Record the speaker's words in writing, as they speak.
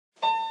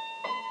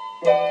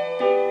Oh,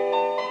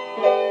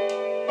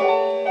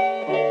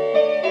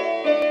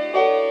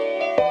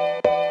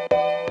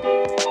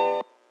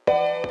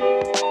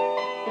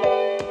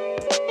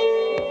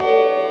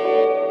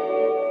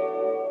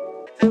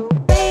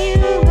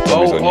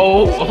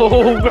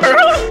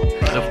 girl!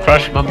 I've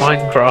crashed my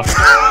Minecraft.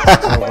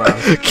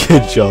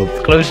 Good job.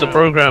 Close the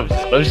programs.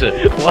 Close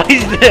it. Why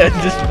is there a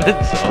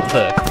dispenser up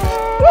there?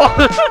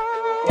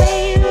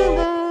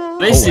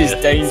 This is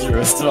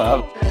dangerous,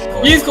 man.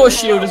 You've got a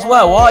shield as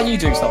well. Why aren't you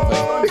doing something?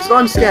 Because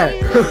I'm scared.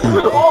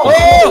 Oh,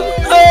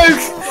 Luke!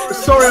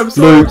 Sorry, I'm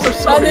sorry. Luke. I'm so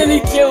That sorry. nearly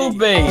killed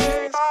me.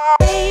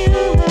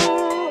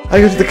 I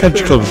go to the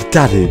country club with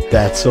Daddy.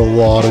 That's a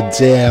lot of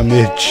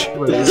damage.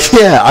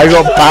 Yeah, I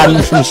got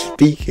banned from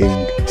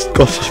speaking.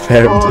 Scottish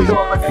parenting.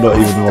 Not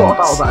even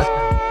once.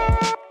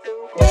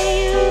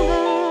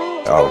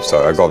 Oh,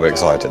 sorry, I got a bit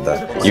excited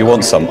there. You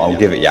want some? I'll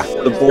give it ya.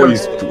 The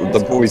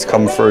boys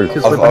come through.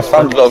 I've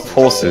found a lot of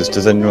horses.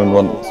 Does anyone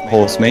want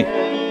horse meat?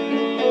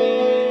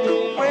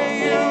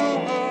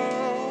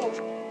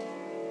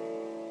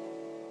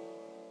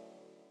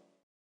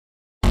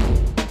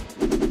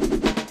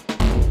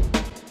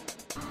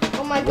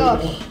 Oh my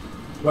gosh.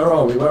 Where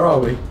are we? Where are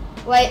we?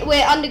 Wait,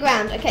 we're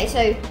underground. Okay,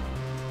 so...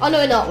 Oh no,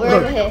 we're not. We're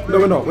over here. No,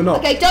 we're not. We're not.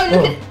 Okay, don't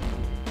look at...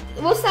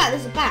 What's that?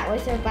 There's a bat. Why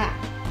is there a bat?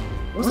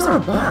 What's that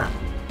about?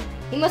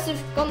 He must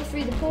have gone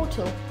through the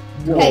portal.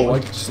 Whoa, Okay, I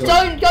just...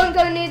 don't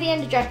go near the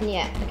Ender Dragon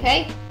yet,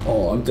 okay?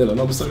 Oh, I'm Dylan.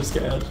 I'm so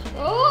scared.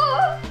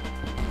 Oh!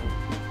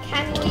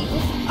 Can we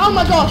just... Oh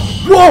my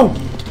gosh! Whoa!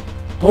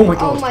 Oh my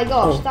god. Oh my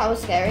gosh, Oh. that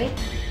was scary.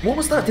 What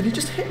was that? Did he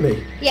just hit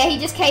me? Yeah, he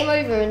just came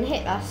over and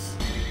hit us.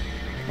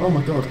 Oh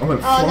my god. I went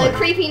Oh flying. no,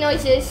 creepy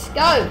noises.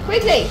 Go,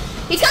 quickly!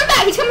 He's coming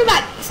back, he's coming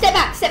back! Step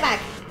back, step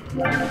back.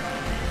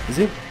 Is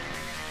he?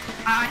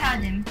 I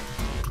heard him.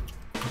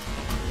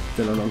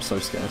 Dylan, I'm so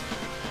scared.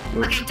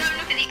 Look. Okay, don't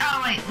look at the...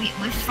 Oh wait,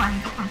 we're fine,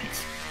 we've got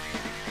pumpkins.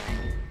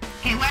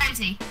 Okay, where is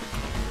he?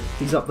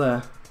 He's up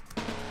there.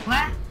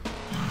 Where?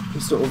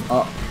 He's sort of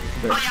up.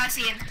 a bit. Oh yeah, I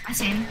see him. I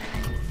see him.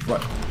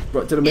 Right,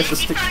 Dylan, Yeah, miss the is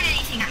he stick. throwing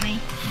anything at me?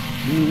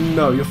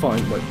 No, you're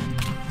fine. Wait.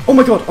 Oh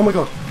my god, oh my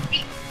god.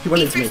 He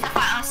went into threw me. stuff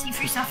at us, he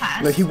threw stuff at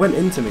us. No, he went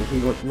into me. He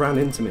like, ran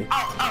into me.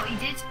 Oh, he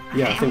did?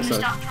 Yeah, Okay, I think I'm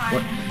so. gonna start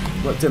trying.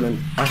 Right, Dylan,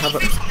 I have He a...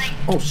 threw something.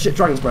 Oh shit,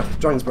 dragon's breath.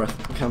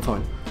 Okay, I'm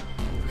fine. Okay.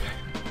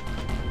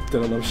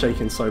 Dylan, I'm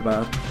shaking so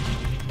bad.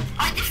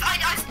 I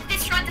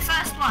destroyed the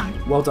first one.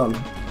 Well done.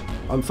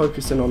 I'm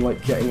focusing on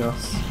like getting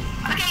us...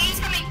 Okay, he's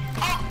coming.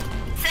 Oh,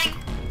 thing.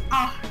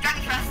 Oh,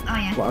 dragon breath. Oh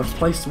yeah. Well, I've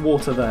placed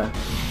water there.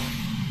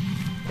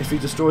 If he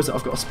destroys it,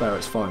 I've got a spare,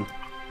 it's fine.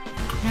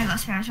 No,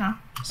 that's fair as well.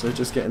 So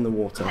just get in the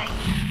water. Okay.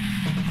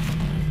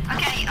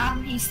 Okay,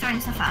 he's throwing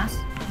stuff at us.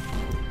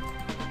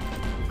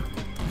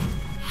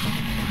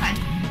 Okay.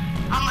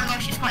 Oh my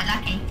gosh, it's quite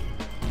lucky.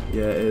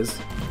 Yeah, it is.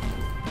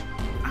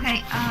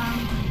 Okay,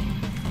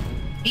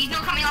 he's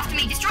not coming after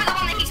me. Destroy the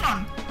one that he's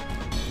on.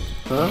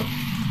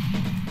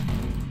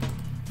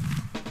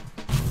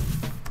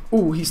 Huh?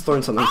 Ooh, he's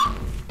throwing something.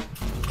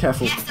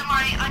 Careful. Yes, don't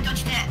worry, I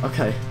dodged it.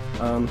 Okay,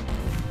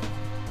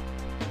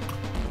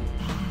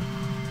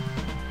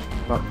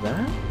 Right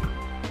there?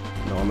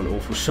 No, I'm an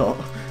awful shot.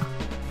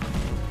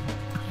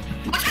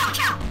 Watch out, watch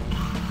out!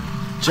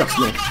 Just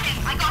I me. got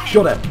him, I got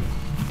him. Got it!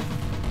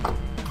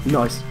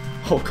 Nice.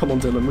 Oh, come on,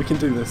 Dylan, we can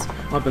do this.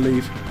 I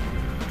believe.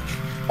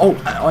 Oh,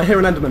 I hear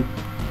an Enderman.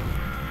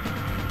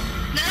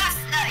 No, that's,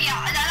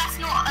 that's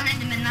not an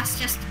Enderman, that's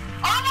just...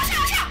 Oh, watch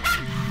out,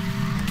 run!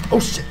 Oh,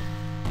 shit!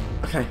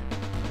 Okay.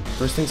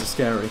 Those things are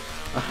scary.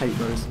 I hate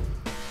those.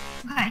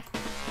 Okay.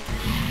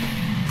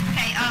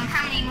 Okay,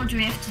 how many more do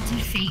we have to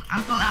defeat?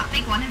 I've got that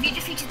big one. Have you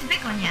defeated the big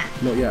one yet?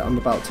 Not yet, I'm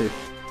about to.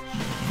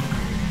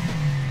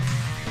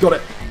 Got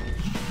it!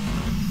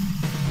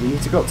 We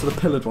need to go up to the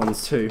pillared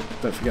ones too,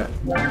 don't forget.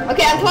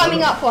 Okay, I'm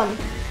climbing up one.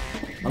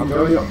 I'm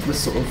going up to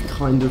this sort of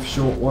kind of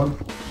short one.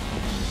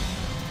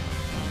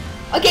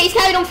 Okay, he's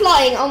carried on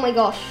flying. Oh my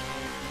gosh.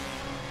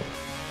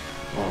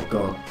 Oh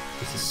god,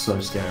 this is so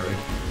scary.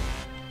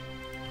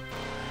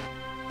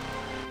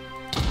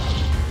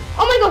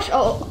 Oh my gosh.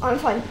 Oh, I'm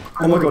fine.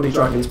 Oh my god, he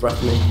dragon's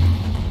breath me.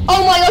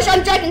 Oh my gosh,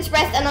 I'm dragon's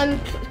breath and I'm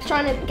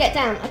trying to get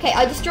down. Okay,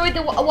 I destroyed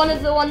the one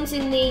of the ones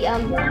in the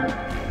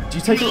Do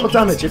you take a lot of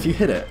damage if you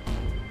hit it?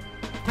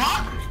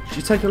 What? Do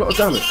you take a lot of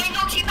damage? Yeah, it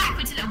knocks you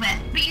backwards a little bit,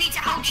 but you need to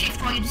hold shift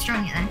while you're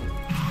destroying it then.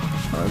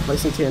 I'm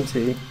placing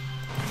TNT.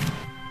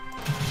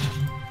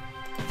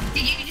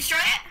 Did you destroy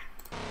it?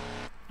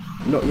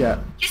 Not yet.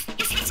 Just hit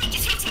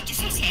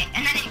it,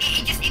 and then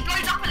it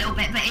blows up a little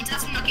bit, but it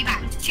doesn't knock you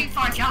backwards too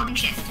far if you're holding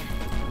shift.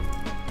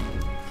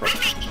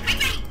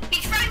 Quickly!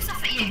 He's throwing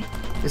stuff at you.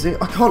 Is it?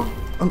 I can't.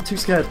 I'm too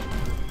scared.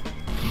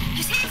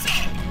 Just hit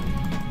it!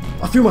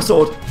 I threw my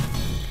sword.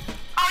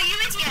 Oh, you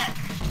idiot!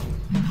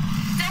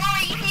 Don't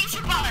worry, you can use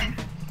your bow.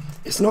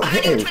 It's not I've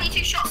only got hitting.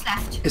 22 shots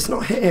left. It's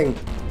not hitting.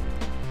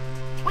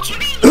 What do you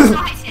mean it's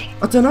not hitting?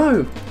 I don't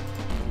know.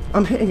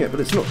 I'm hitting it, but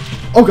it's not.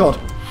 Oh god.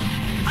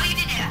 Oh, you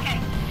did it, okay.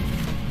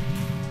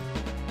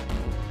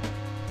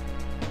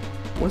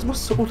 Where's my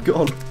sword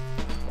gone?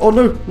 Oh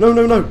no,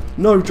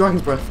 no,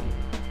 dragon's breath.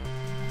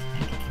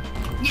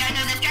 Yeah, no,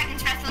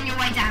 your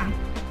way down.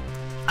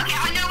 Okay,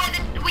 I know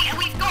where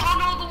we've got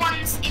on all the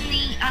ones in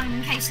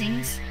the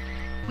casings.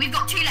 We've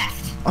got 2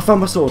 left. I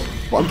found my sword,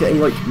 but I'm getting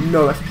like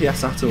no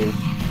FPS at all.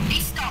 He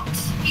stopped.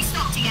 He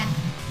stopped again.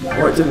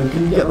 Right, Dylan,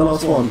 can you get the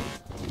last one?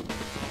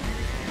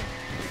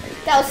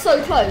 That was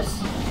so close.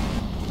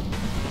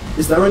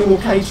 Is there any more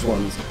caged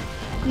ones?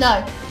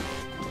 No.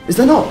 Is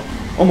there not?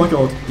 Oh my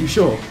god, you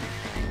sure?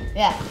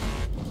 Yeah.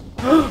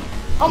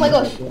 Oh my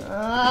gosh.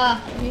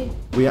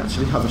 We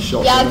actually have a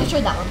shot. Yeah, I Dylan.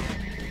 destroyed that one.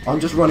 I'm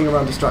just running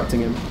around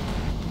distracting him.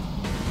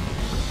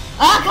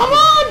 Ah, come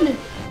on!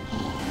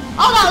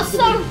 Oh, that was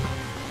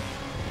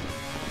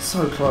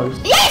So close.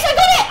 Yes, I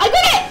got it! I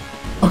got it!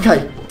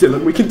 Okay,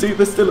 Dylan, we can do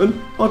this, Dylan.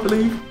 I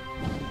believe.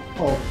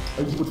 Oh,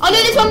 Oh no,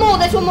 there's one more.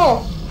 There's one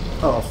more.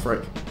 Oh,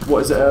 frick.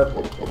 What is it?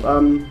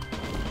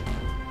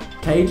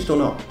 Caged or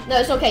not? No,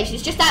 it's not caged.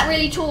 It's just that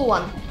really tall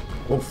one.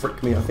 Oh,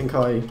 frick me. I think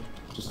I.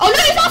 Oh no,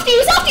 he's after you!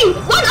 He's after you!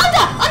 Run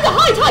under!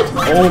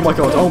 Hide! Oh my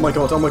god! Oh my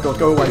god! Oh my god!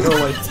 Go away! Go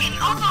away!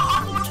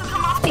 I'll want to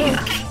come after you.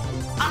 Okay.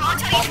 I'll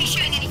tell you if he's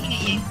shooting anything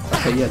at you.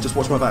 Okay, yeah. Just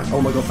watch my back.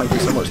 Oh my god! Thank you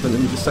so much, Dylan.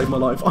 You just saved my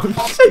life. I'm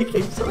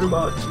shaking so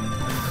much.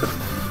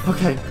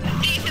 Okay.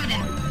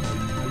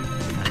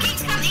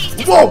 He's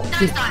just Whoa!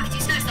 nosedived.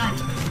 He's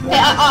nosedived. Okay,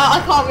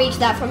 I can't reach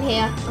that from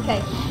here.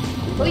 Okay.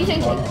 What are you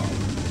doing?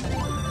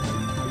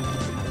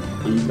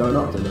 Are you going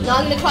up, Dylan? No,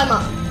 I'm gonna climb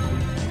up.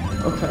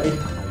 Okay.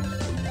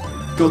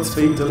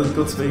 Godspeed, Dylan.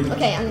 Godspeed.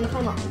 Okay, I'm gonna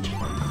climb up.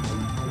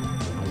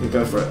 Okay,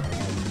 go for it.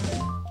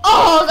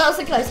 Oh, that was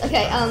so close.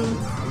 Okay,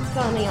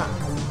 climbing up.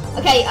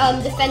 Okay,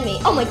 defend me.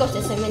 Oh my gosh,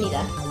 there's so many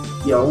there.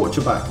 Yeah, I'll watch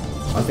your back.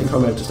 I think I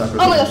may have just aggroed.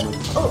 Oh my gosh.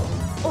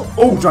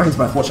 Oh, dragon's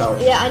breath. Watch out.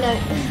 Yeah, I know.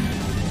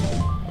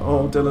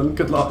 Oh, Dylan.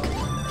 Good luck.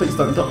 Please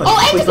don't die.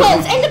 Oh, Please ender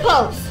don't pearls! Ender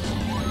pearls!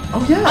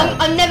 Oh yeah.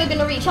 I'm never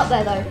gonna reach up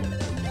there though.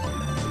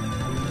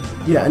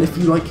 Yeah, and if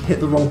you like hit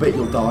the wrong bit,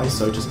 you'll die.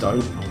 So just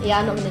don't. Yeah,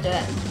 I'm not gonna do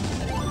it.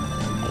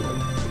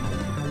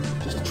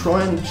 Just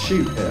try and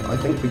shoot it. I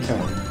think we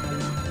can.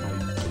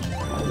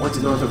 Oh, why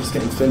didn't I just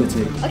get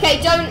infinity?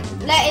 Okay, don't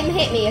let him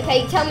hit me.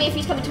 Okay, tell me if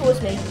he's coming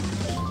towards me.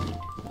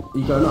 Are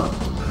you going up?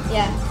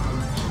 Yeah.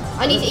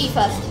 I need to eat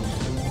first.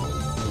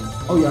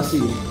 Oh yeah, I see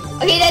you.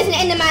 Okay, there's an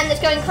enderman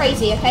that's going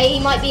crazy. Okay, he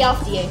might be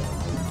after you.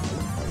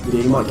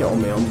 Yeah, he might get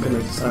on me. I'm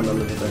gonna stand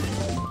under the thing.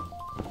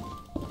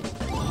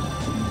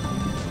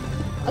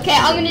 Okay,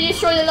 I'm gonna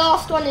destroy the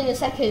last one in a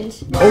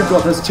second. Oh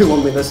god, there's 2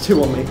 on me. There's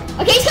 2 on me.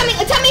 Okay, he's coming.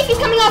 Tell me if he's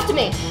coming after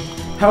me.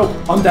 Help!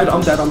 I'm dead.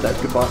 I'm dead. I'm dead.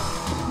 Goodbye.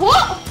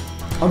 What?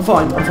 I'm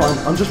fine. I'm fine.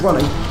 I'm just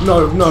running.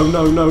 No, no,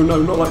 no, no,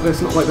 no. Not like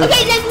this. Not like this.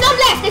 Okay, there's none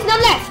left. There's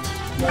none left.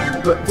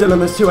 But Dylan,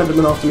 there's 2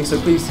 endermen after me. So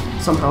please,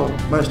 somehow,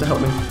 manage to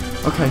help me.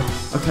 Okay.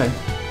 Okay.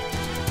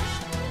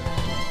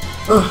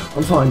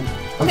 I'm fine.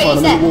 I'm Okay, fine. he's I'm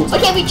in there. water.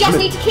 Okay, we just I'm in-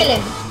 need to kill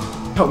him.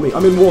 Help me.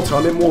 I'm in water.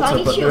 I'm in I water.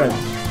 need But shield. they're in.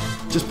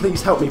 Just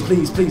please help me.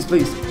 Please, please,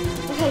 please.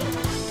 Okay. I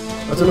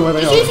don't know where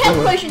they Just are. use health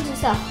Don't worry. potions and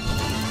stuff.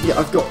 Yeah,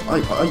 I've got. I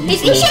used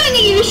He's them all. shooting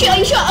at you. He's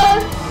shooting.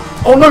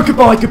 Oh no!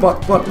 Goodbye. Goodbye.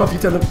 Bye, love you,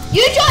 Dylan.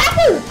 Use your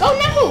apple.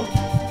 Golden apple.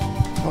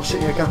 Oh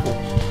shit! Yeah, Gapple.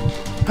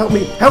 Help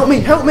me! Help me!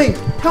 Help me!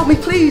 Help me,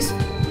 please!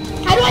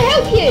 How do I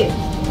help you?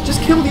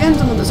 Just kill the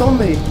enderman that's on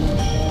me.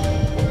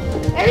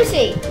 Where is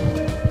he?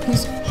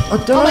 He's. I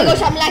don't Oh know. my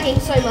gosh, I'm lagging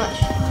so much.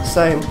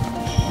 Same.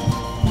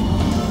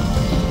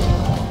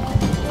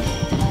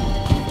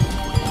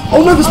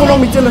 Oh no, there's one on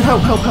me, Dylan.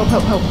 Help! Help! Help!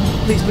 Help! Help!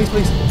 Please! Please!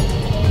 Please!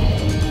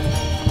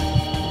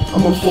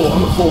 I'm on 4.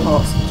 I'm at 4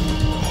 hearts.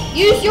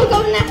 Use your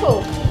golden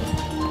apple.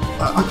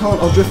 I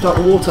can't. I'll drift out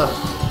the water.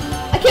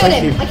 I killed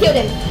Thank him. you. I killed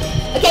him.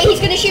 Okay, he's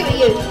gonna shoot at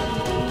you.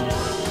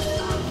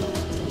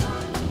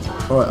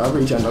 All right, I'll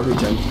regen. I'll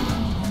regen. Oh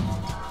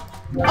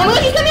my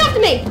god, he's coming after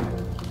me.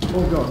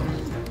 Oh god.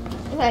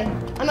 Okay,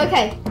 I'm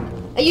okay.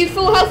 Are you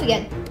full health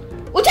again?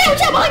 Watch out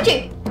behind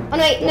you. Oh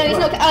no, wait, no, he's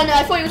not. Oh no,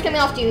 I thought he was coming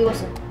after you. He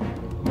wasn't.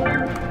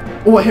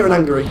 Oh, I hear an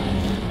angry.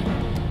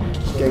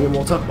 Getting in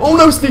water. Oh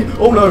no, Steve!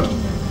 Oh no!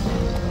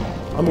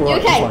 I'm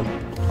alright. You okay?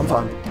 I'm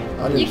fine.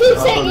 I didn't- You keep I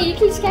saying don't- you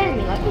keep scaring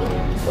me like.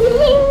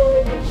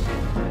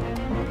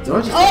 Did I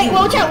just? Oh wait,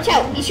 watch out!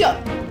 He's shot.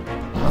 I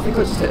think I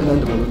just hit an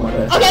enderman with my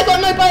head. Okay, I've got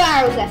no bow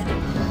arrows left.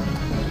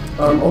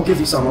 I'll give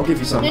you some. I'll give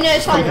you some. No,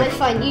 it's fine. Okay. It's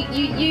fine. You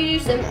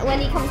use them. When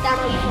he comes down,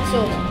 I'll use my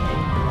sword.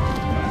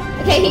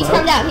 Okay, he's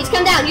come down. He's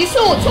come down. Use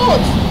swords.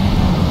 I'm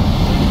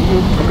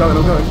going.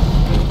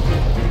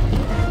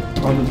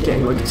 I'm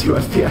getting like 2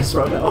 FPS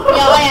right now.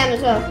 Yeah, I am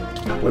as well.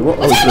 Wait, what?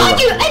 Watch out Oh, behind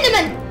you,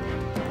 Enderman!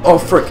 oh,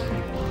 frick.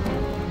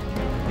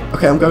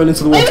 Okay, I'm going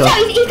into the Wait, water. watch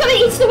out! He's coming.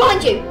 He's still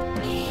behind you.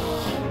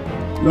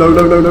 No,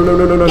 Get in the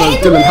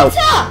Dylan, help.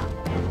 water!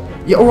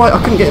 Yeah, alright, I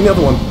couldn't get in the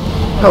other one.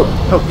 Help,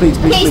 please,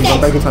 Okay, he's I'm dead.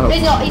 begging for help. No,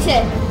 he's not. He's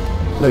here.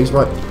 No, he's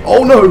right.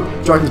 Oh no!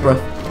 Dragon's breath.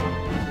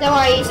 Don't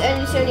worry. He's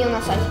only on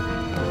that side.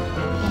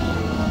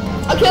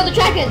 I'll kill the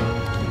dragon. I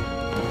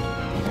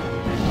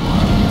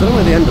don't know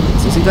where the enderman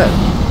is. Is he dead?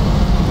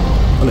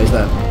 Oh no, he's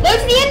there.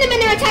 Those are the Endermen.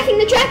 They're attacking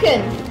the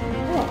dragon.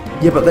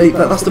 Yeah, but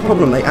that's the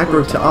problem. They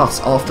aggro to us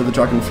after the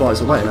dragon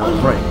flies away and out of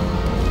the brain.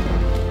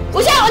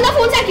 Watch out! Another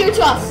one's aggro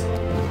to us.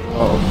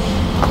 Oh,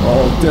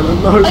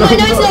 Dylan, no, Oh no,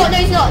 he's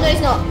not. No,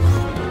 he's not.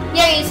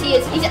 Yeah, he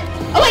is. He's.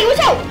 Oh wait, watch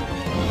out!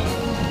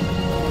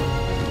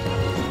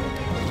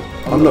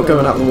 I'm not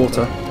going out the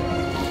water.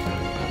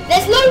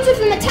 There's loads of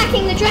them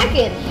attacking the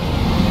dragon.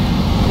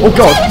 Oh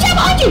god! Watch out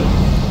behind you!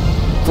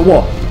 For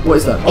what? What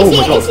is that? Oh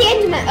my god! It's the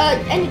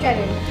Ender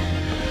dragon.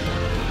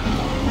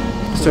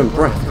 It's doing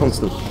breath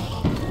constant.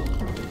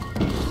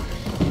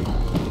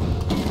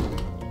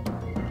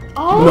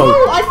 Oh,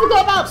 No. I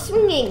forgot about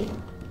swinging.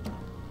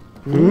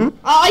 Hmm?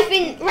 I've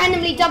been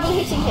randomly double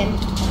hitting him.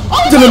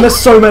 Oh, Dylan, there's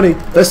so many.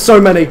 There's so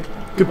many.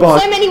 Goodbye.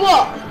 so many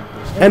what?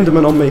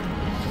 Enderman on me.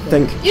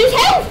 Think. Use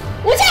health!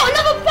 Watch out,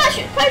 another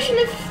potion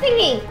of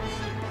thingy.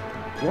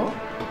 What?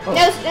 Oh.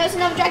 There's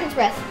another dragon's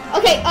breath.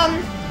 Okay,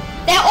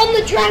 they're on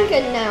the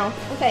dragon now.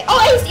 Okay.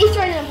 Oh, he's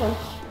throwing another one.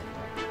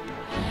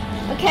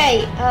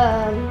 Okay,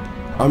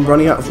 I'm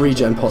running out of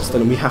regen pots,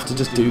 Dylan. We have to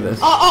just do this.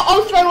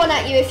 I'll throw one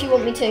at you if you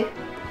want me to.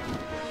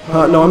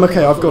 No, I'm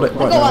okay. I've got it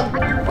right got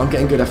now. I'm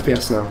getting good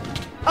FPS now.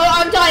 Oh,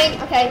 I'm dying.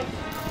 Okay.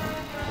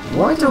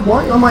 Why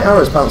are my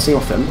arrows bouncing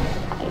off him?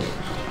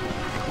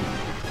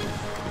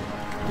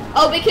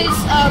 Oh,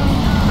 because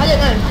I don't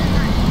know.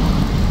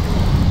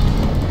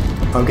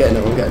 I'm getting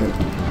him.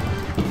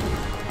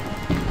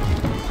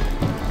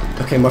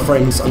 Okay, my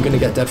frames. I'm gonna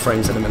get dead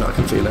frames in a minute. I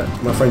can feel it.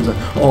 My frames are.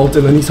 Oh,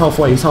 Dylan, he's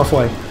halfway.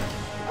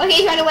 Okay,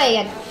 he ran away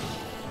again.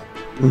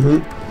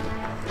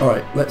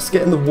 Alright, let's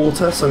get in the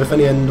water, so if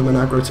any Enderman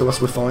aggro to us,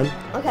 we're fine.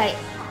 Okay,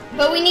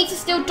 but we need to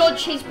still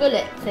dodge his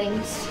bullet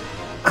things.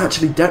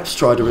 Actually, Depth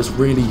Strider is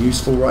really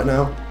useful right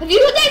now. Have you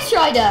got Death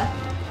Strider?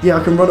 Yeah,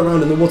 I can run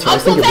around in the water. I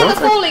I've think got it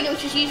Feather works. Falling,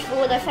 which is useful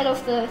when I fell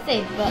off the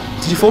thing, but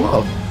Did you fall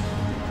off?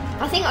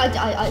 I think I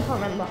can't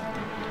remember.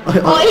 He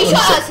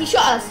He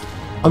shot us.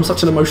 I'm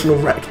such an emotional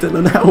wreck,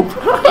 Dylan, help.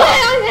 Yeah,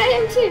 I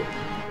am too.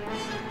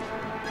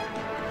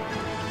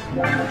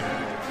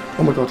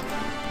 Oh my god.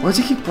 Why does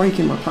he keep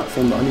breaking my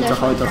platform that I need to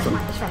hide off him?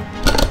 It's fine.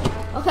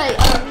 Okay,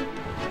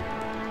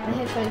 my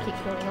headphone keeps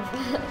falling off.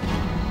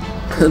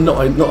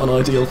 not an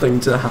ideal thing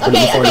to happen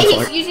Okay, before a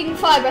he's fight. using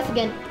fire breath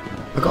again.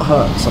 I got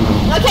hurt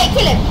somehow. Okay,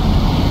 kill him.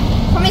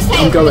 From his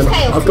tail, I'm going. from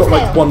his tail. I've got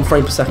like 1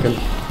 frame per second.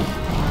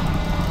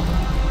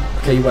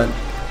 Okay,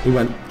 he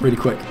went really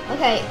quick.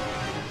 Okay.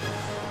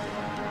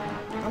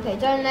 Okay,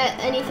 don't let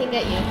anything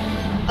get you.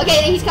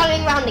 Okay, he's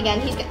coming round again.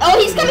 He's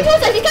coming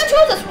towards us. He's coming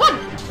towards us. Run!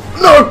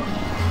 No!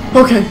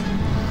 Okay.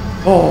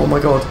 Oh my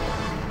god.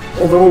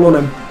 Oh, they're all on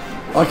him.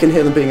 I can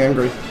hear them being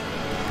angry.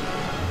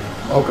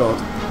 Oh god.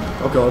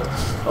 Oh god.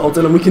 Oh,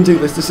 Dylan, we can do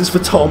this. This is for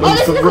Tom and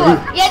this for is Rhu.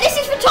 Yeah, this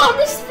is for Tom.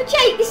 This is for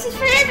Jake. This is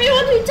for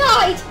everyone who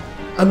died.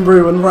 And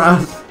Rhu and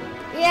Raz.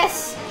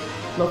 Yes.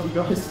 Love you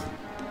guys.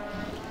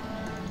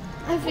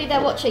 Hopefully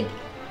they're watching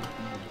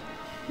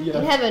in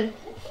Yeah. heaven.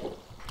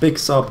 Big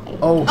sub.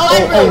 Oh,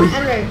 And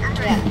Rhu.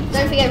 Yeah,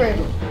 don't forget Rhu.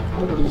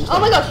 Oh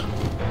my gosh.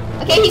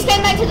 Okay, he's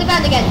going back to the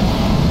band again.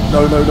 No.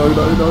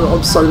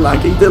 I'm so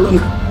laggy, Dylan.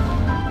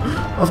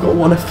 I've got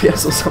 1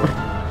 FPS or something.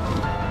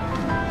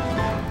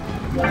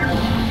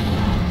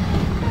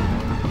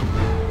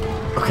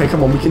 Okay,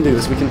 come on, we can do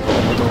this. We can. Oh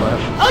my god.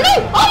 Oh no!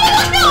 Oh my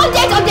gosh, no!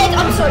 I'm dead.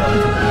 I'm sorry.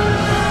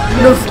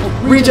 No,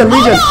 regen. Oh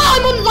no!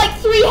 I'm on like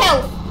 3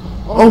 health.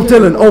 Oh,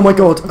 Dylan. Oh my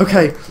god.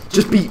 Okay,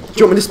 just beat. Do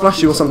you want me to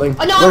splash you or something?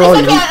 Oh no, Where are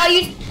it's okay.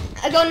 you?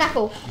 I got an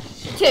apple.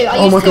 2. I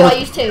Oh my god.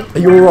 used 2. Are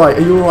you alright?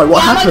 What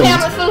Yeah, happened? I'm okay.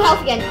 I'm at full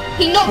health again.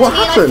 He knocked What me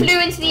happened? and I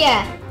flew into the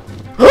air.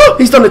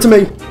 He's done it to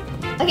me.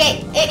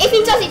 Okay, if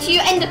he does it to you,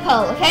 Ender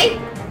Pearl. Okay?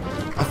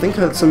 I think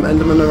some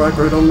Endermen are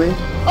aggroed on me.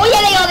 Oh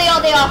yeah, they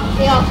are.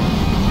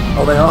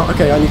 Oh, they are?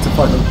 Okay, I need to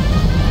fight them.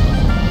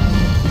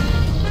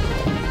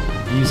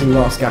 Using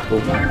last apple.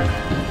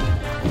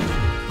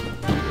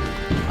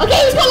 Okay,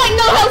 he's got like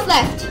no health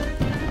left.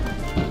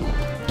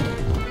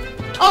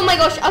 Oh my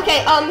gosh.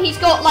 Okay, he's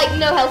got like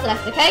no health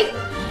left. Okay.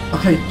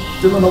 Okay,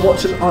 Dylan, I'm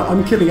watching.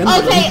 I'm killing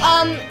Endermen. Okay,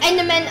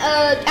 Endermen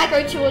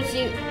aggro towards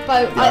you.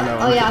 Both. Yeah, I know,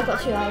 Oh yeah, I've got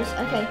 2 arrows.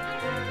 Okay.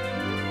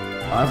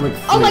 I have like.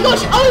 Oh my 3.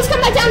 gosh. Oh, he's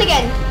come back down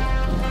again.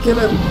 Get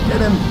him,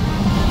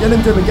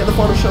 Dylan. Get the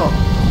final shot.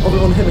 Oh,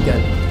 we're on him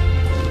again.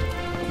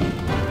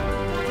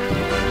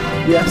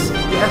 Yes.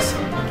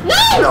 No!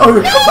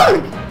 No, come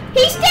back.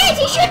 He's dead.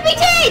 He should be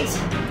dead.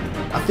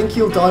 I think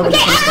he'll die when Okay,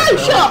 he comes arrow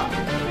back shot.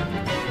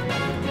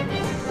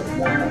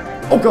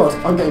 down. Oh god,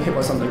 I'm getting hit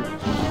by something.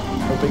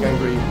 Oh, big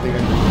angry.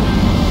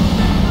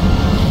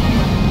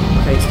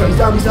 Okay, he's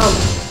down.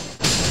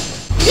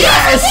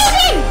 Yes!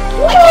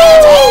 I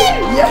killed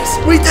him. Yes,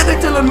 we did it,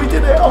 Dylan. We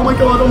did it. Oh my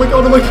god.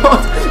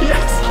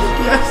 Yes.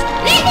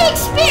 Let the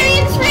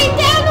experience rain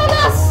down on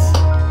us.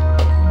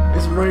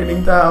 It's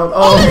raining down.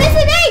 Oh, there's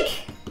an egg.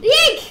 The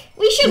egg.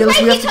 We should Yes,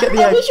 bring we have to get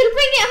the egg. We should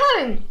bring it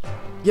home.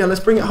 Yeah,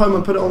 let's bring it home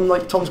and put it on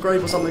like Tom's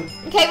grave or something.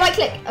 Okay, right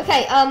click.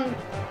 Okay,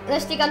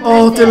 let's dig under.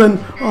 Oh, there. Dylan.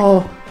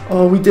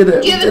 Oh, we did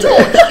it. Do you have We a did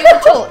torch? it. Do you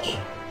have a torch?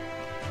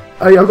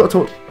 Oh yeah, I've got a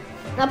torch.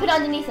 Now put it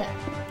underneath it.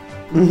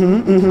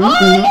 Mm-hmm. Oh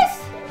yes.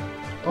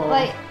 Oh.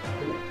 Wait.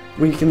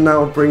 We can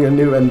now bring a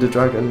new Ender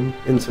Dragon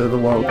into the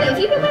world. Wait, have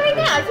you been wearing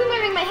that? I've been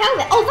wearing my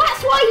helmet. Oh,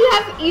 that's why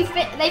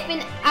they've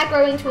been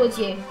aggroing towards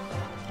you.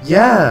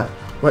 Yeah.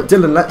 Right,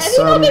 Dylan, let's Have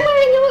you not been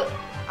wearing your?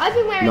 I've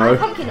been wearing No. my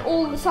pumpkin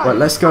all the time. Right,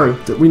 let's go.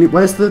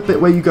 Where's the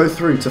bit where you go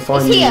through to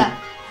find It's here.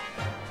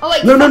 Oh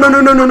wait. No,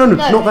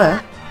 not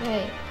there.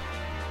 Wait.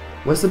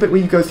 Where's the bit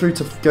where you go through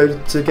to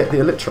get the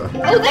elytra?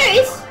 Oh, there it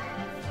is.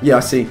 Yeah, I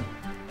see.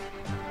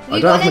 I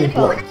You don't got have an any ender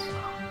pearl. blocks.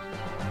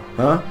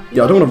 Huh?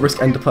 Yeah, I don't want to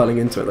risk ender pearling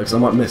into it though, because I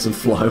might miss and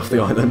fly off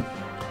the island.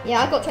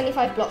 Yeah, I got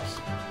 25 blocks.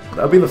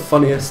 That would be the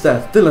funniest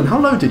death. Dylan, how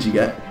low did you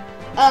get?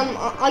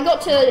 I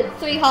got to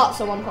 3 hearts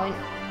at one point.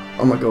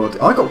 Oh my god,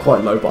 I got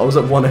quite low, but I was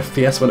at 1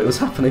 FPS when it was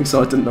happening,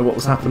 so I didn't know what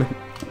was happening.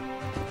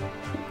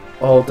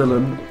 Oh,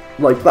 Dylan,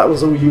 like, that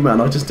was all you,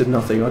 man. I just did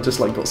nothing. I just,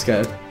 like, got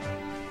scared.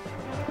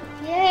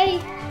 Yay!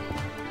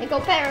 I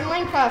got better in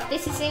Minecraft.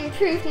 This has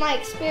improved my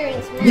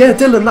experience. Man. Yeah,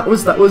 Dylan, that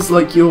was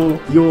like your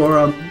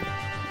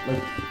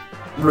like,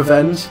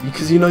 revenge,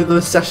 because you know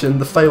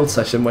the failed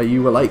session where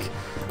you were like,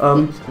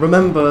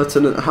 remember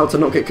how to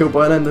not get killed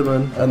by an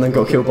enderman, and then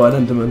got killed by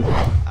an enderman.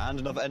 And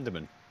another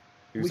enderman.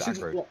 Who's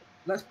aggro?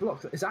 Let's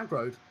block. It's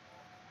aggroed.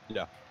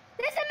 Yeah.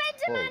 There's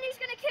a enderman who's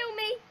gonna kill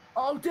me.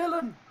 Oh,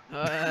 Dylan!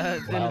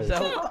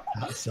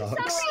 That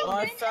sucks.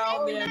 I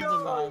found the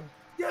enderman.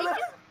 Dylan!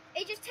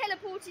 It just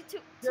teleported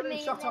to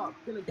me. Shut up.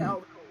 Dylan, get out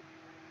of the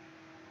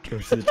call. Go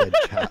to the dead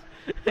cat.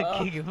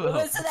 Kick him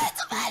off.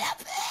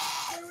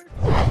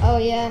 Oh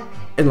yeah.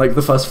 In like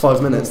the first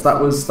 5 minutes, that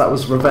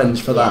was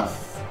revenge for that.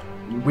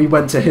 We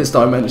went to his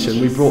dimension.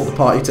 We brought the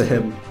party to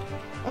him.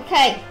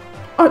 Okay.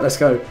 Alright, let's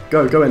go.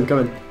 Go in.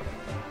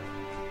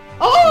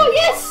 Oh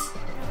yes!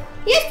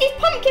 Yes, these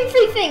pumpkin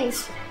fruit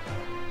things.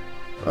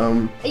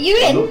 Are you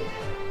in?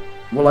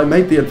 Well, I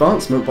made the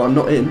advancement, but I'm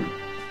not in.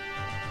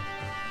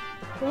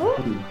 What?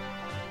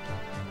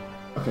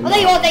 Okay, Oh,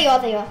 there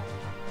you are.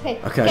 Okay.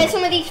 Okay. Get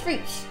some of these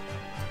fruits.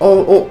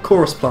 Oh,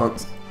 chorus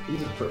plants.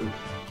 These are pretty.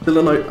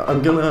 Dylan,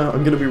 I'm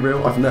gonna be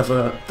real. I've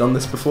never done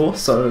this before,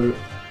 so.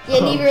 Yeah,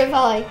 neither have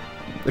I.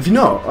 If you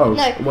know,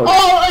 No. Well,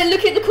 Oh,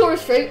 look at the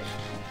chorus fruit.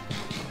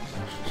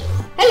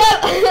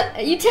 Hello.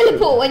 You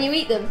teleport when you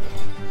eat them.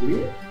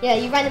 Yeah,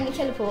 you randomly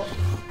teleport.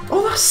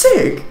 Oh, that's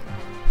sick.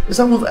 Is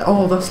that what?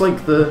 Oh, that's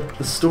like the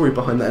story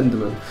behind the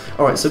Enderman.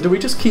 All right, so do we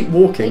just keep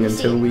walking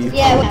until we?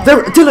 Yeah. Well,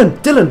 There,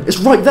 Dylan, it's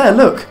right there.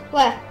 Look,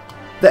 where?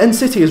 the end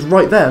city is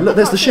right there. Look,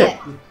 there's the ship.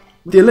 Can't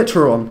The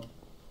elytra on.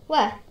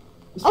 Where?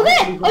 Oh,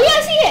 there. Oh, yeah,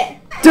 I see it.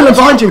 Dylan,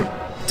 behind you.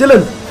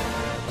 Dylan.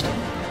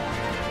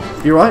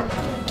 You right?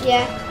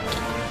 Yeah.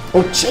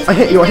 Oh, I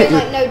hit you. I hit you.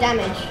 Like no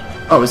damage.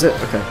 Oh, is it?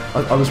 Okay.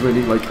 I was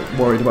really like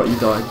worried about you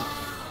dying.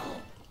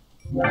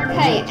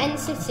 Okay, end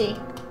city.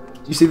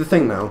 Do you see the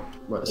thing now?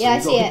 Right, so Yeah, I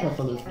see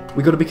it.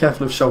 We got to be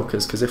careful of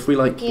shulkers because if we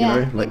like, Yeah.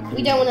 you know, like.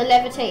 We don't want to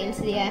levitate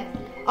into the air.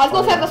 I've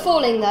got feather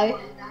falling though.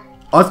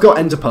 I've got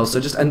ender pearl, so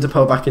just ender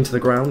pearl back into the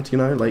ground. You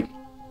know, like.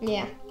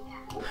 Yeah.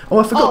 Oh,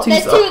 I forgot Oh, to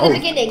there's use. two at the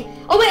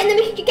beginning. Oh wait, and then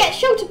we can get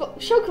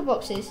shulker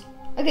boxes.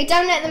 Okay,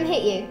 don't let them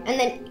hit you, and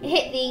then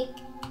hit the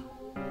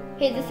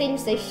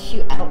things they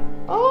shoot out.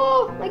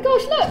 Oh my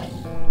gosh, look!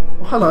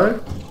 Oh, hello.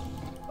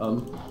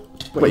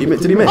 Wait,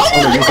 did you miss?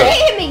 Oh no, you it got-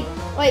 hit me!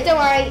 Wait, don't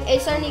worry,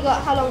 it's only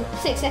got how long?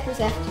 6 seconds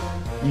left.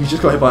 You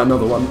just got hit by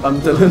another one.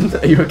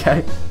 Dylan, are you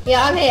okay?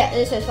 Yeah, I'm here.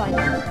 This is fine.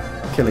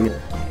 Killing it.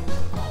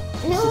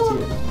 No.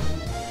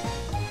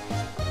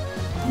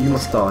 You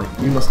must die.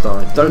 You must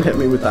die. Don't hit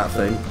me with that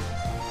thing.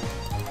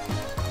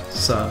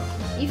 Sir.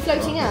 You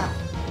floating out?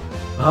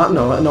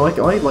 No, I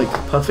like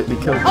perfectly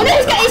killed Oh no,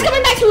 you. it's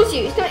coming back towards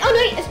you. It's coming. Oh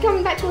no, it's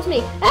coming back towards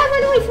me.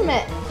 Run away from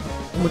it.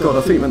 Oh my god,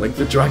 I think it meant like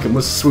the dragon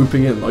was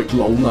swooping in. Like,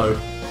 lol, no.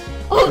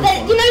 Oh,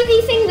 you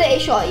know the thing that it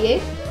shot at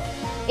you?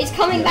 It's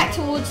coming back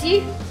towards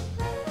you.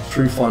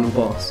 True final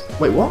boss.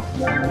 Wait, what?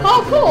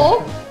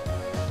 Parkour?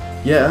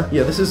 Yeah,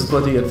 this is a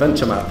bloody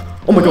adventure map.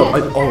 Oh my god,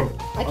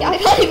 I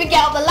can't even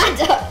get up the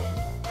ladder.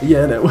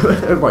 Yeah, no.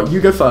 Right,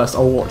 you go first.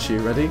 I'll watch you.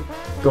 Ready?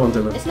 Go on,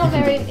 Dylan. It's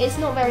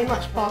not very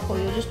much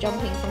parkour. You're just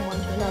jumping from one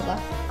to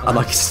another. And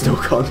I still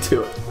can't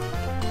do it.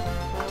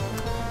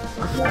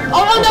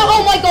 Oh no!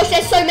 Oh my gosh!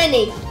 There's so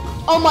many.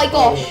 Oh my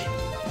gosh.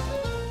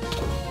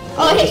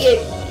 Oh, I hit you.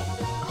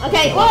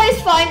 Okay. Well,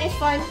 it's fine. It's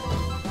fine.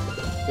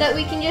 Look,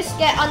 we can just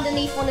get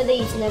underneath one of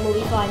these and then we'll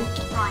be fine.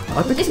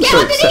 I think Just it's get so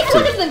underneath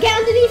one accepted. of them. Get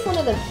underneath one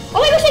of them.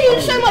 Oh my gosh! They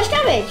do so much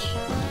damage.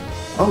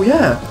 Oh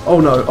yeah. Oh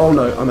no.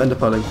 I'm ender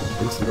pearling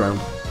into the ground.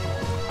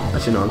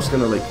 Actually no, I'm just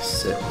gonna like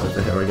sit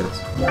over here, I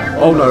guess.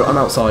 Oh no, I'm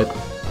outside.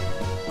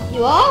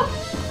 You are?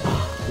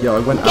 Yeah, I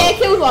went Okay, I out.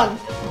 killed one.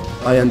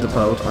 I ender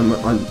pearled.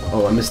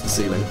 Oh, I missed the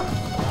ceiling.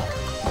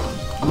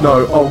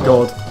 No. Oh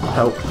god.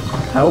 Help.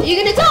 Help. Are you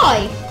gonna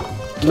die?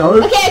 No.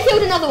 Okay, I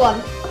killed another one.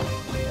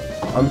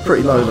 I'm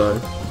pretty low though.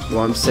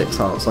 Well, I'm 6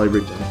 hearts. I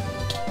regen.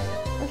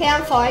 Okay,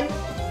 I'm fine.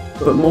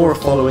 But more are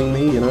following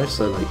me, you know.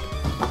 So like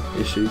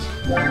issues.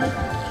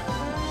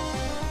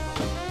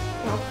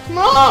 Oh, come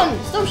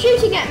on! Stop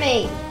shooting at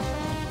me!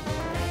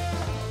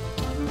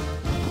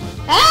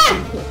 Ah!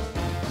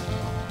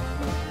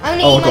 I'm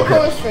gonna Oh, eat I my got hit.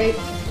 chorus fruit.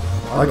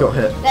 I got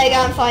hit. There you go,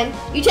 I'm fine.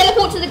 You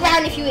teleport to the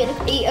ground if you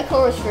eat a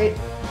chorus fruit.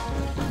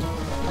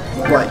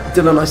 Right,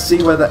 Dylan. I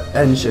see where the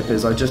end ship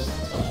is. I just.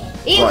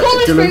 Eat a Right,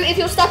 chorus Dylan. fruit if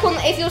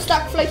you're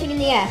stuck floating in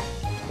the air.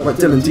 Right,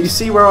 Dylan. Do you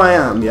see where I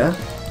am? Yeah.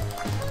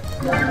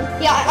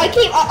 Yeah,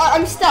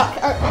 I'm stuck.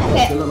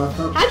 Okay.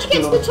 Dylan, How'd you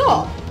get to the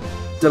top?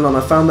 Dylan,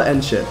 I found the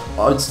end ship.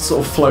 I just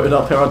sort of floated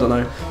up here, I don't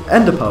know.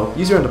 Ender pearl.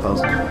 Use your ender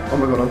pearls. Oh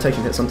my god, I'm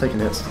taking hits,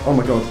 Oh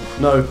my god.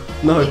 No,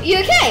 no. You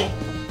okay?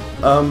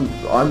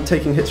 I'm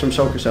taking hits from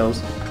shulker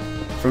shells.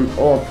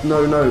 Oh,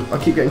 no. I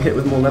keep getting hit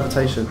with more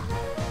levitation.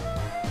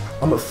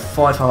 I'm at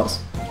 5 hearts.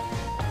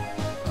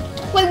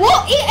 Wait,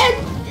 what?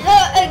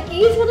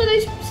 Use one of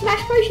those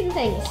smash potion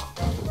things.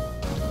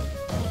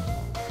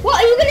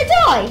 What, are you gonna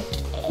die?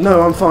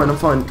 No, I'm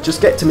fine.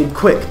 Just get to me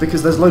quick,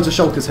 because there's loads of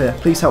shulkers here.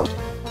 Please help.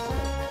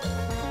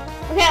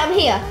 Okay, I'm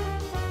here.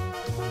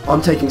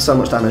 I'm taking so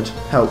much damage.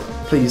 Help,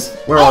 please.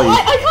 Where are you?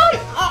 I can't.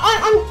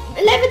 I'm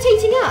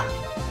levitating up.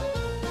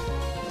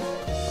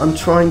 I'm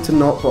trying to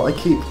not, but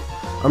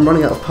I'm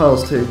running out of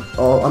pearls too.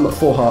 Oh, I'm at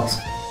 4 hearts.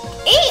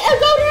 Eat a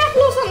golden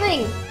apple or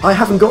something. I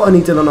haven't got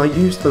any, Dylan. I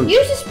used them.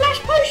 Use a splash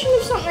potion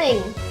of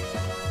something.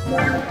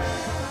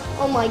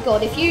 Oh my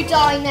god, if you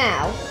die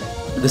now.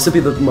 This would be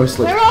the most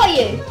Where are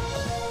you?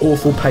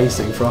 awful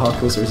pacing for a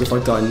hardcore series if I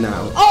die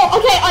now. Oh,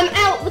 okay, I'm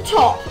out the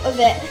top of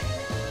it.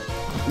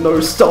 No,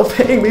 stop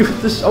hitting me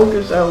with the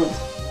shulker shells.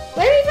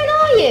 Where even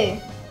are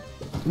you?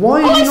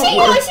 Why are you not?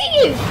 I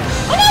see you.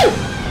 Oh no!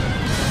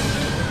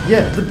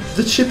 Yeah,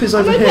 the ship is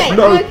over I'm okay. here.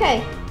 No, I'm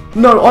okay.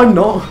 no, I'm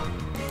not.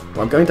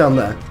 I'm going down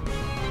there.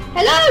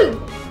 Hello.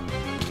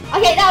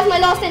 Okay, that was my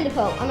last ender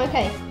pearl. I'm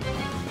okay.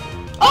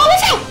 Oh,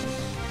 watch out!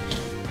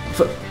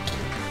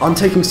 I'm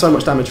taking so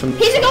much damage from.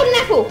 Here's a golden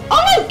apple.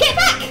 Oh no! Get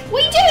back!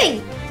 What are you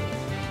doing?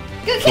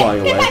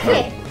 Get back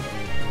here.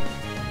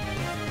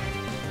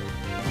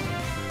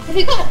 Have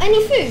you got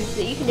any food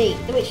that you can eat,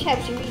 which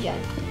helps you regen?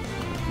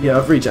 Yeah,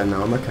 I've regen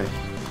now. I'm okay.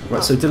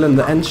 Right, so Dylan,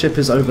 the end ship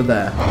is over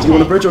there. Do you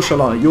want a bridge or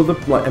shall I? You're the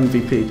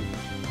MVP,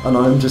 and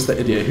I'm just the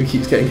idiot who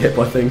keeps getting hit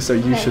by things. So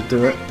you should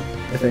do it,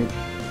 I think.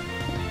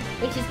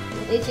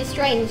 Which is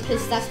strange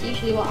because that's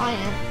usually what I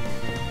am.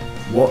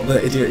 What,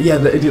 the idiot? Yeah,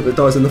 the idiot that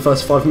dies in the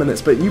first 5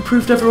 minutes. But you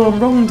proved everyone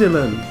wrong,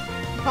 Dylan.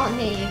 I can't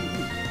hear you.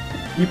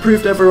 You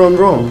proved everyone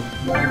wrong.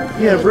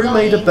 Yeah, Rhu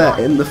made a lying. bet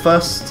in the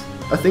first.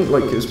 I think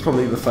it was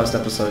probably the first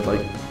episode.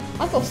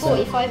 I've got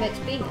 45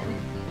 XP then.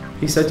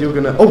 He said you were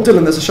gonna. Oh,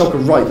 Dylan, there's a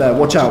shulker right there.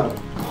 Watch out.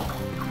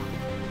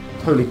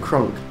 Holy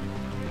crunk.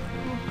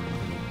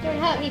 Don't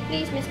hurt me,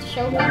 please, Mr.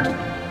 Shulker.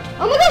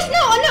 Oh my gosh, no,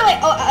 I know it!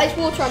 Oh, there's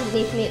water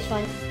underneath me, it's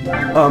fine.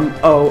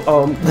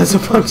 There's a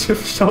bunch of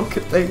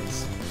shulker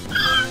things.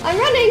 I'm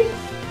running!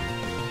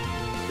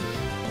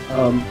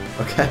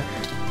 Okay.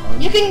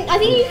 I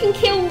think you can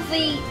kill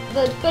the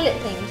bullet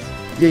things.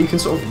 Yeah, you can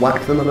sort of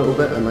whack them a little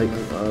bit and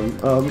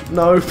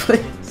no,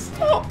 please,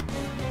 stop!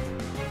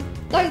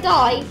 Don't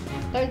die.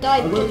 Don't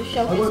die because of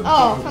shulkers.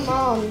 Oh, come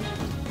on.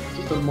 It's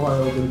just a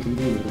mild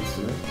inconvenience,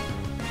 you know?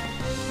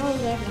 Oh,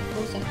 we have like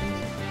 4 seconds.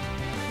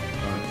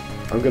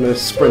 I'm gonna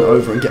sprint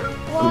over and get.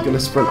 I'm gonna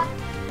sprint.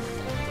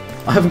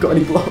 I haven't got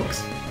any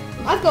blocks.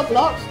 I've got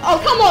blocks. Oh,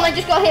 come on, I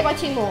just got hit by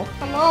 2 more.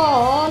 Come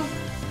on.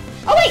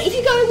 Oh, wait, if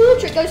you go in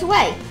water, it goes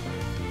away.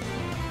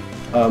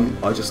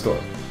 I just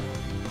got.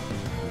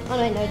 Oh,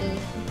 no, it doesn't.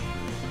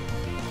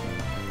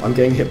 I'm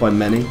getting hit by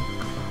many.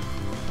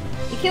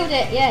 You killed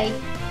it, yay.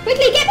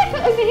 Quickly, get back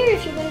over here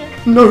if you're gonna.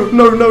 No.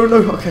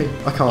 Okay,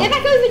 I can't. Get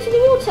back over to the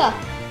water.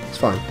 It's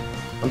fine.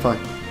 I'm fine.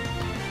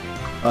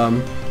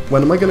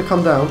 When am I gonna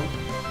come down?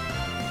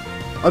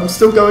 I'm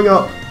still going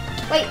up.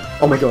 Wait.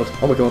 Oh my god,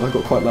 I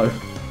got quite low.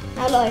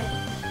 How low?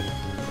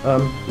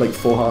 Like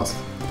 4 hearts.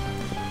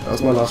 That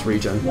was my last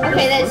regen.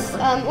 Okay, there's,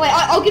 wait,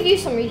 I'll give you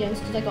some regens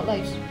because I got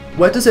loads.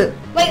 Where does it?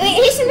 Wait,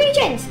 here's some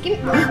regens. Give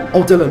me.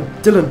 Oh,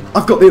 Dylan,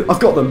 I've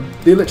got them.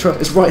 The Elytra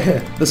is right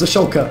here. There's a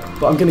shulker,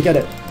 but I'm gonna get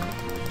it.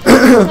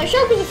 No,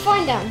 shulkers are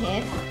fine down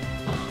here.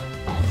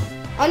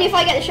 Only if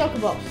I get the shulker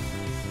box.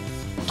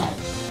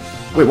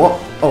 Wait, what?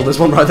 Oh, there's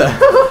one right there.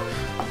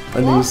 I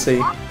didn't see.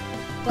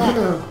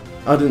 Where?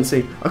 I didn't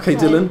see. Okay,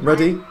 Dylan,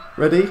 ready?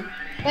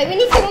 Wait, we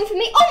need someone for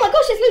me. Oh my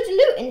gosh, there's loads of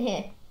loot in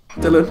here.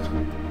 Dylan.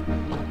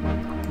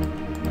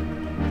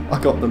 I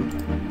got them.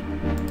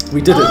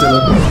 We did it,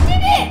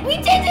 Dylan. We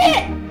did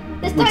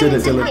it! There's We did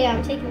it, diamonds in Dylan. here,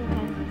 I'm taking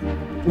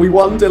them. We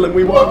won, Dylan,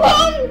 we won.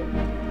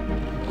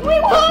 We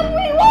won!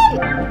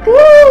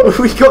 Woo!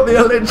 We got the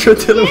Elytra,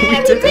 Dylan, Yeah,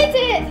 we did it.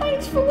 it!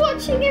 Thanks for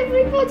watching,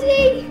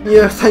 everybody!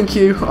 Yeah, thank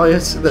you.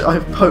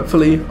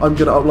 Hopefully I'm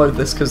gonna upload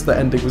this because the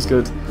ending was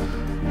good.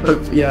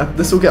 Yeah,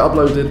 this will get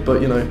uploaded,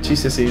 but you know,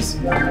 GCSEs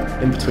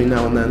in between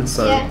now and then,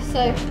 so Yeah,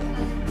 so...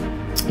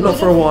 not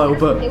for a while,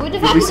 but It would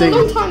have you'll be happened a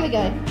long time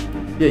ago.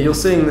 Yeah, you're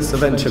seeing this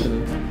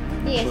eventually.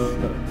 Yes.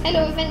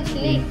 Hello,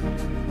 eventually.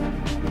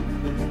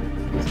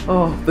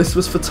 Oh, this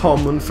was for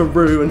Tom and for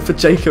Rhu and for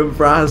Jacob,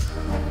 Raz.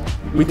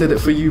 We did it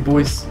for you,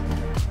 boys.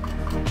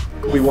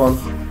 We won.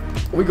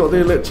 We got the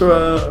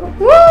Elytra.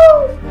 Woo!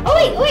 Oh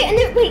wait, and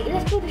then,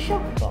 let's build a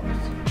shulker box.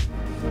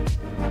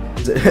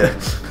 Is it?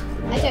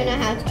 I don't know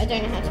how to build a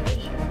shulker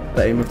box.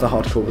 The aim of the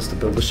hardcore was to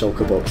build a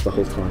shulker box the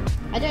whole time.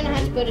 I don't know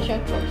how to build a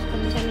shulker box.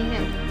 Can you tell me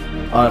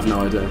how? I have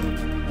no idea.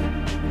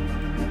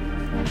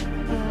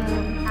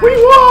 We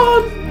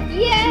won!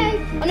 Yay!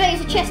 Oh no,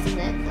 it's a chest, isn't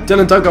it?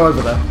 Dylan, don't go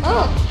over there.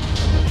 Oh.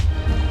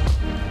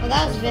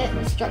 that was a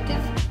bit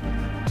destructive.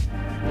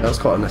 That was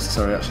quite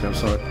unnecessary, actually. I'm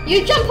sorry.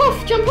 You jump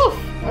off, jump off.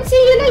 I'll see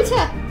you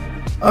later.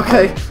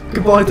 Okay,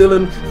 goodbye,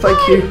 Dylan.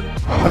 Thank you.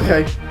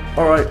 Okay,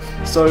 alright.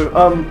 So,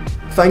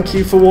 thank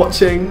you for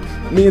watching.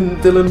 Me and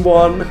Dylan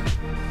won.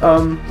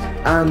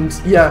 And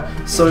yeah,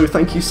 so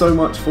thank you so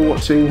much for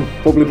watching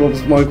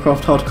BobblyBob's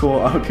Minecraft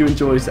Hardcore. I hope you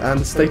enjoyed,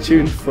 and stay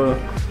tuned for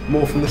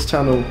more from this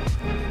channel.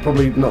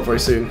 Probably not very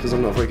soon, because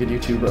I'm not a very good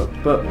YouTuber.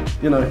 But,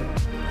 you know,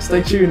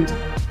 stay tuned.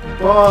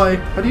 Bye.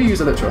 How do you use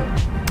Elytra?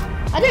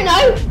 I don't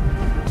know.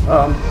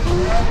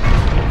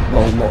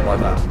 Well, not like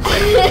that.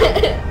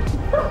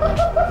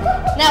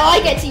 Now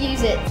I get to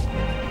use it.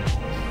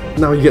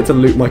 Now you get to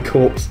loot my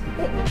corpse.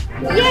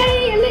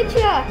 Yay,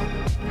 Elytra!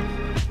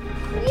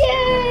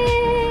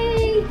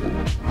 Yay!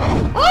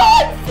 Oh,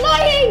 I'm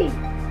flying!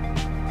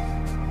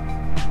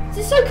 This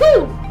is so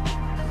cool!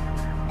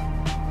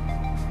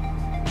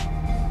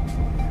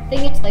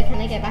 Thing is though, can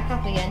I get back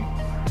up again?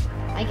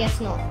 I guess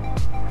not.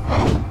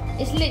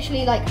 It's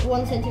literally like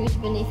 1 centimeter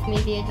beneath me,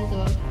 the edge of the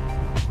world.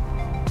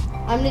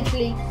 I'm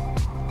literally...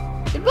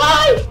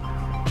 Goodbye!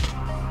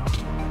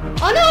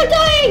 Oh no, I'm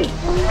dying!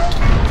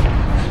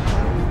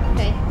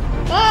 Okay.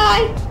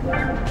 Bye!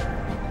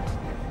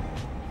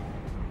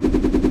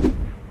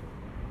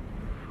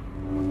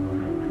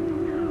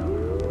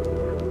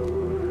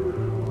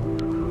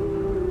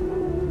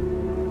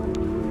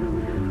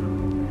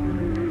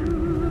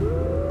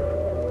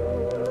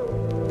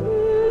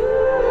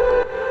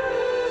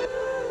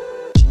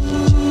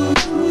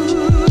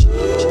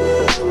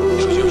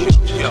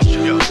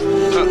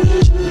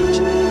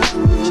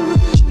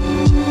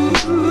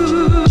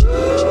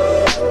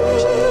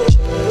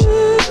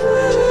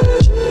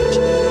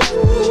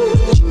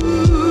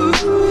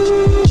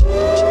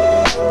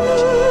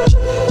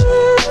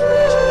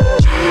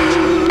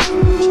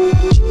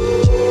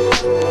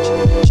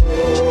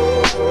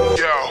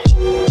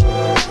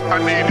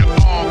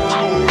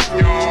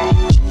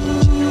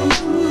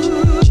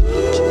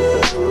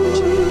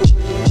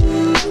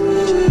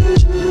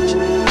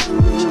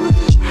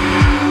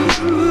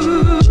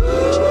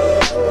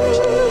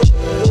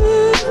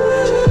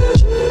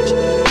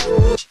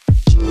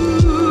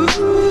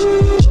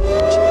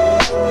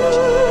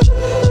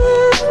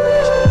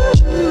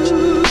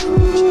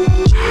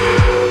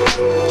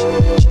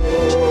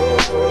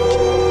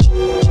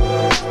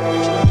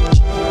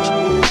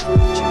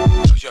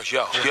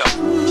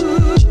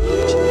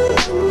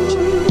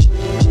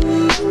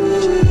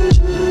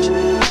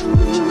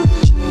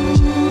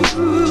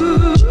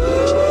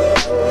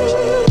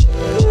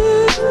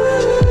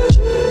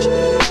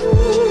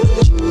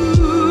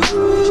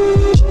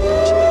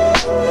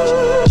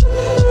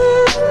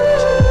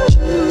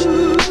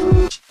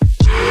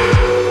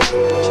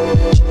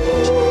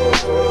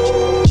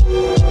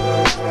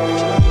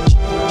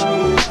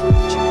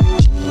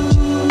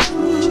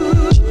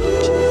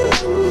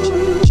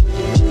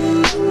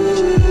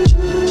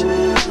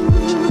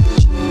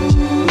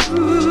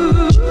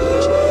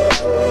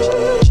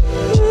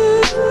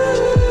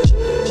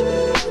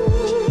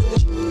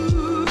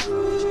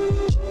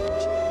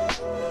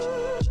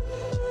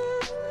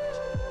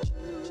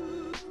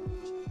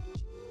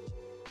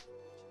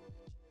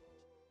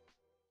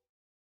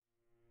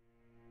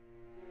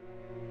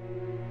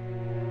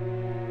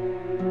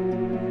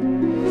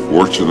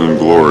 Fortune and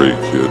glory,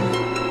 kid.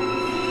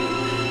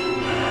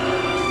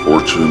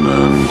 Fortune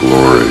and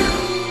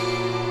glory.